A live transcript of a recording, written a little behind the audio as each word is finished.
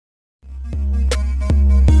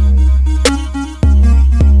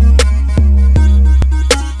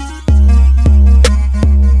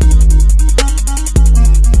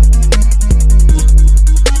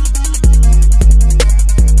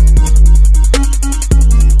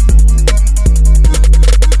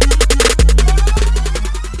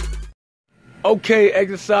Okay,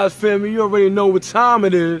 exercise family, you already know what time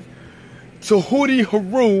it is. To Hootie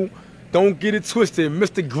Haru, don't get it twisted,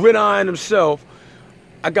 Mr. Gridiron himself.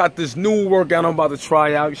 I got this new workout I'm about to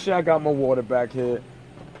try out. You see, I got my water back here.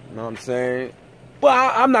 You know what I'm saying?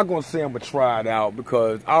 Well, I'm not going to say I'm going to try it out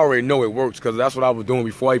because I already know it works because that's what I was doing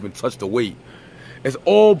before I even touched the weight. It's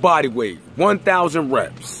all body weight, 1,000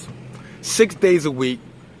 reps, 6 days a week,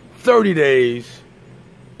 30 days.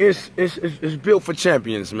 It's built for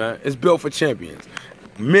champions, man. It's built for champions.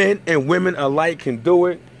 Men and women alike can do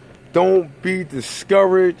it. Don't be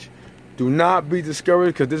discouraged. Do not be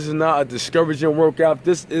discouraged because this is not a discouraging workout.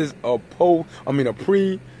 This is a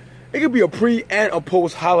pre. It could be a pre and a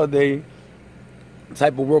post holiday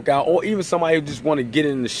type of workout, or even somebody who just want to get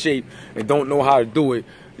into shape and don't know how to do it.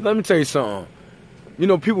 Let me tell you something. You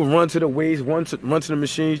know, people run to the weights, run to the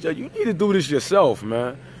machines. You need to do this yourself,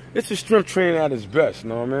 man. It's a strength training at its best, you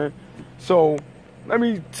know what I mean? So let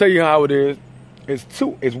me tell you how it is.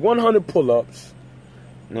 It's 100 pull-ups,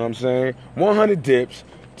 you know what I'm saying? 100 dips,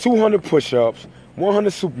 200 push-ups, 100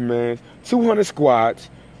 supermans, 200 squats,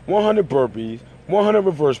 100 burpees, 100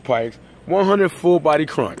 reverse pikes, 100 full body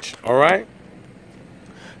crunch, all right?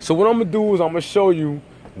 So what I'm gonna do is I'm gonna show you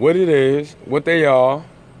what it is, what they are,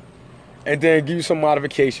 and then give you some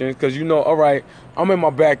modifications, because you know, all right, I'm in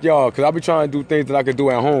my backyard, because I'll be trying to do things that I could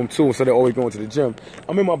do at home too, instead of always going to the gym.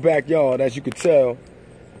 I'm in my backyard, as you can tell.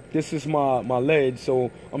 This is my ledge,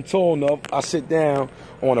 so I'm tall enough. I sit down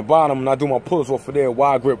on the bottom and I do my pull-ups off of there,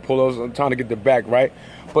 wide grip pull-ups. I'm trying to get the back right.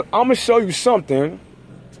 But I'm gonna show you something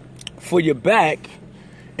for your back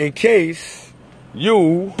in case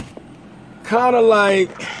you kind of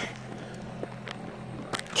like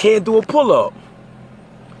can't do a pull-up.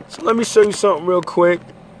 So let me show you something real quick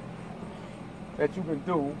that you can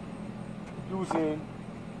do using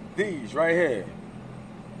these right here.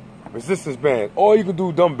 Resistance bands, or you can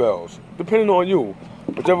do dumbbells, depending on you.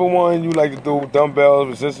 Whichever one you like to do, dumbbells,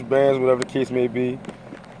 resistance bands, whatever the case may be.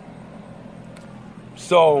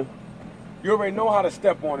 So, you already know how to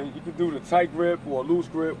step on it. You can do the tight grip or loose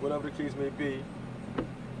grip, whatever the case may be.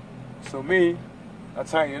 So me, I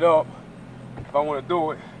tighten it up if I want to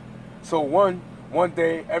do it. So one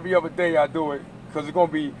day, every other day I do it, because it's going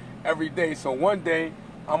to be every day. So one day,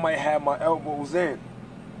 I might have my elbows in,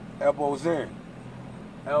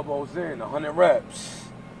 100 reps.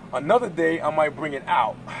 Another day, I might bring it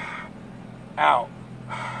out.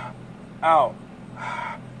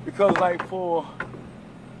 Because like for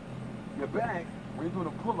your back, when you're doing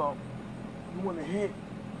a pull-up, you want to hit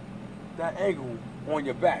that angle on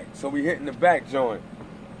your back. So we hitting the back joint.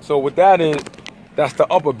 So what that is, that's the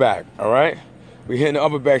upper back, all right? We hitting the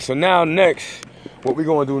upper back. So now next, what we're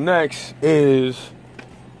going to do next is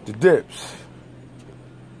the dips.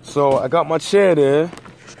 So I got my chair there.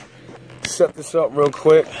 Set this up real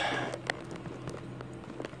quick.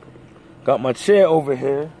 Got my chair over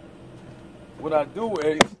here. What I do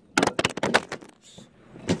is,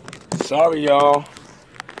 sorry y'all,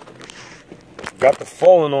 got the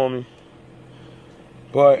falling on me,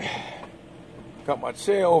 but got my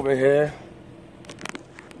chair over here.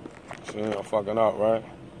 See, I'm fucking up, right?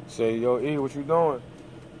 Say, yo, E, what you doing?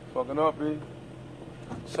 Fucking up, E.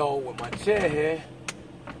 So with my chair here,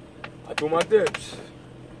 I do my dips.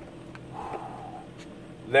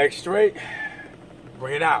 Legs straight,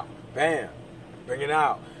 bring it out, bam, bring it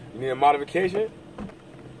out. You need a modification?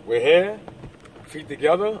 We're here, feet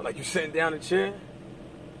together, like you're sitting down in the chair.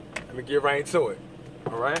 Let me get right into it,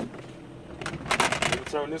 all right? Let me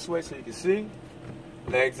turn this way so you can see.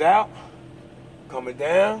 Legs out, coming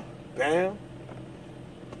down, bam,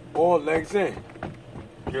 or legs in.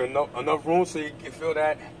 Get enough room so you can feel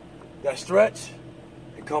that stretch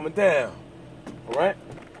and coming down, all right?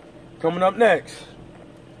 Coming up next.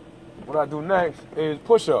 What I do next is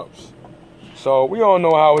push-ups. So we all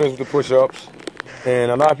know how it is with the push-ups,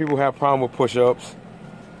 and a lot of people have problem with push-ups.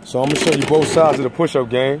 So I'm gonna show you both sides of the push-up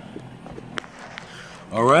game.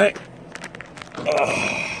 All right.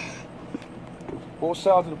 Both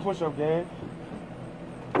sides of the push-up game.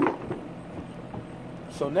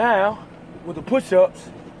 So now with the push-ups,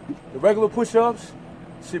 the regular push-ups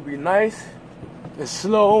should be nice and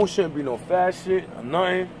slow. Shouldn't be no fast shit or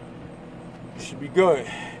nothing. Should be good.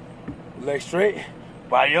 Legs straight,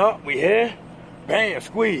 body up, we here, bam,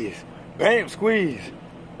 squeeze, bam, squeeze,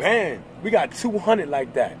 bam. We got 200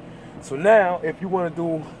 like that. So now, if you want to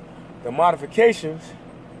do the modifications,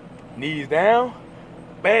 knees down,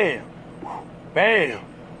 bam, bam,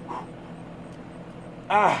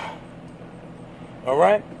 all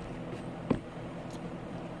right?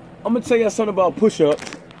 I'm going to tell you something about push-ups.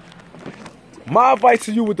 My advice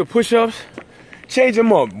to you with the push-ups, change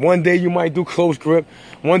them up. One day you might do close grip.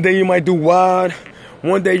 One day you might do wide.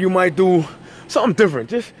 One day you might do something different.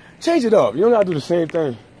 Just change it up. You don't gotta do the same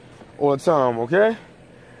thing all the time, okay?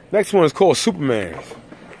 Next one is called Supermans.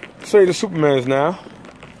 Show you the Supermans now.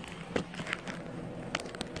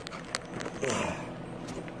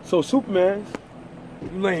 So Supermans,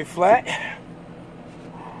 you laying flat,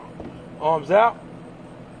 arms out,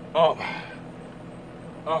 up,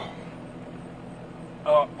 up,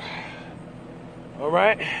 up. All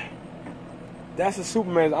right, that's a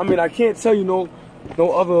Superman. I mean, I can't tell you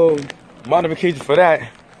no other modification for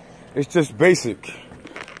that. It's just basic.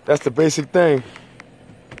 That's the basic thing.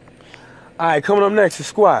 All right, coming up next is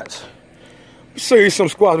squats. Let me show you some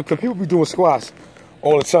squats because people be doing squats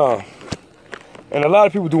all the time, and a lot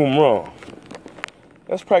of people do them wrong.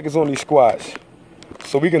 Let's practice on these squats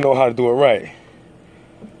so we can know how to do it right.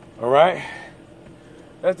 All right,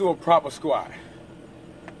 let's do a proper squat.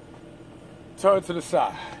 Turn to the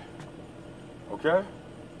side. Okay?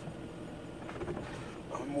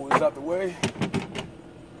 I'm gonna move this out the way.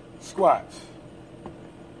 Squats.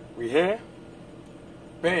 We here.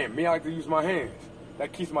 Bam. Me, I like to use my hands.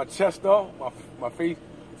 That keeps my chest up, my face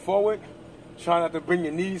forward. Try not to bring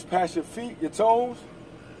your knees past your feet, your toes.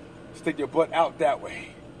 Stick your butt out that way.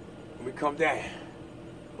 When we come down.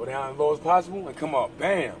 Go down as low as possible and come up.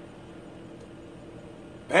 Bam.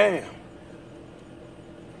 Bam.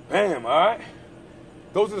 Bam, all right?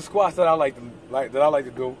 Those are the squats that I like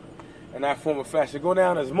to do in that form of fashion. Go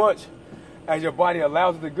down as much as your body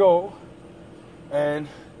allows it to go and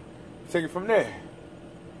take it from there.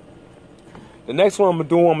 The next one I'm gonna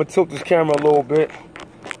do, I'm gonna tilt this camera a little bit.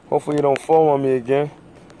 Hopefully you don't fall on me again,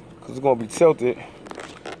 because it's gonna be tilted.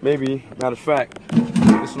 Maybe, matter of fact,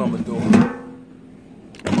 this is what I'm gonna do.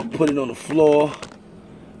 I'm gonna put it on the floor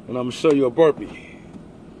and I'm gonna show you a burpee.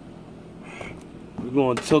 We're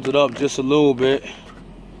going to tilt it up just a little bit.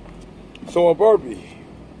 So a burpee.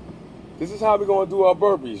 This is how we're going to do our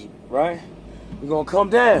burpees, right? We're going to come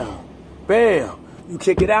down. Bam. You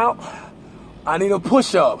kick it out. I need a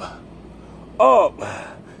push-up. Up.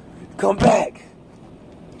 Come back.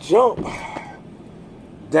 Jump.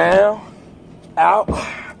 Down. Out.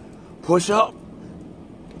 Push up.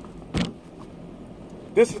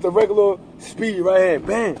 This is the regular speed right here.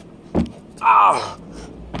 Bam. Ah.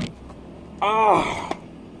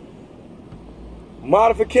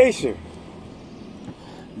 Modification.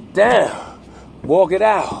 Down. Walk it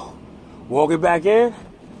out. Walk it back in.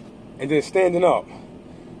 And then standing up.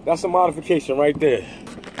 That's a modification right there.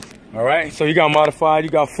 All right. So you got modified. You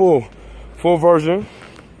got full version.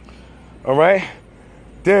 All right.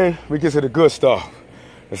 Then we get to the good stuff.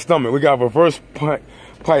 The stomach. We got reverse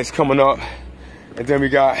pikes coming up. And then we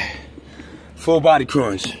got full body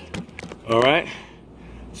crunch. All right.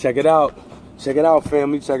 Check it out. Check it out,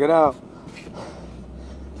 family. Check it out.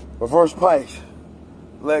 Reverse pikes.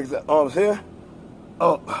 Legs, arms here.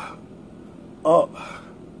 Up. Up.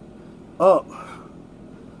 Up.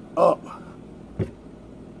 Up.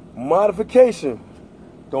 Modification.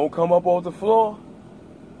 Don't come up off the floor.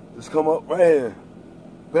 Just come up right here.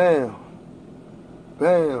 Bam.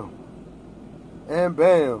 Bam. And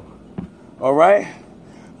bam. All right?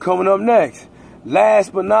 Coming up next.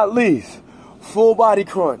 Last but not least. Full body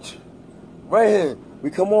crunch. Right here.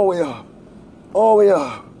 We come all the way up. All the way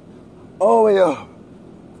up. All the way up.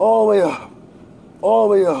 All the way up. All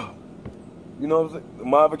the way up. You know what I'm saying? The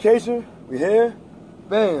modification. We here.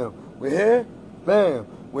 Bam. We here. Bam.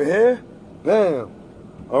 We here. Bam.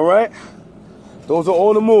 All right? Those are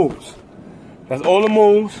all the moves. That's all the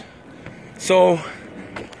moves. So,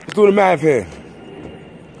 let's do the math here.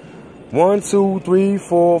 1, 2, 3,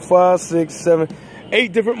 4, 5, 6, 7,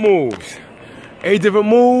 8 different moves. 8 different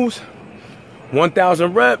moves.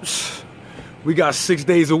 1,000 reps. We got 6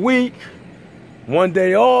 days a week. 1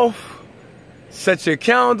 day off. Set your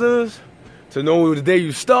calendars to know the day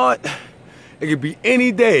you start. It could be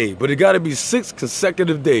any day, but it got to be 6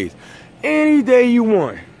 consecutive days. Any day you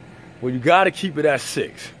want. Well, you got to keep it at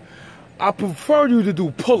 6. I prefer you to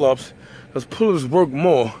do pull-ups because pull-ups work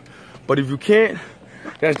more. But if you can't,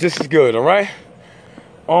 that's just as good, all right?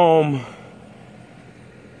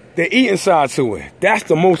 The eating side to it. That's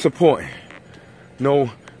the most important.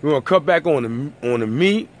 No, we're gonna cut back on the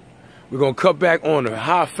meat. We're gonna cut back on the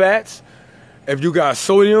high fats. If you got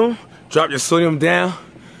sodium, drop your sodium down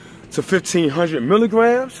to 1,500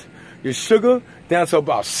 milligrams. Your sugar down to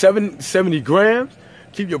about 70 grams.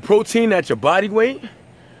 Keep your protein at your body weight. You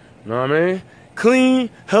know what I mean? Clean,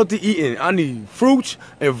 healthy eating. I need fruits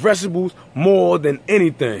and vegetables more than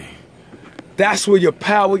anything. That's where your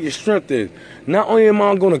power, your strength is. Not only am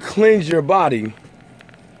I going to cleanse your body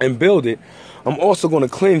and build it, I'm also going to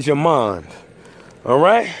cleanse your mind. All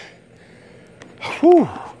right? Whew.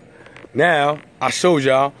 Now, I showed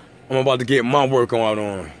y'all I'm about to get my workout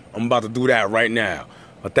on. I'm about to do that right now.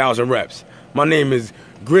 1,000 reps. My name is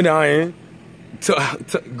Gridiron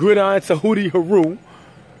Tahuti Haru.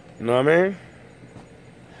 You know what I mean?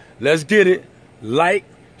 Let's get it. Like,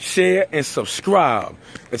 share, and subscribe.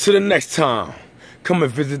 Until the next time, come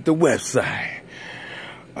and visit the website.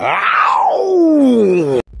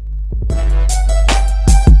 Ow!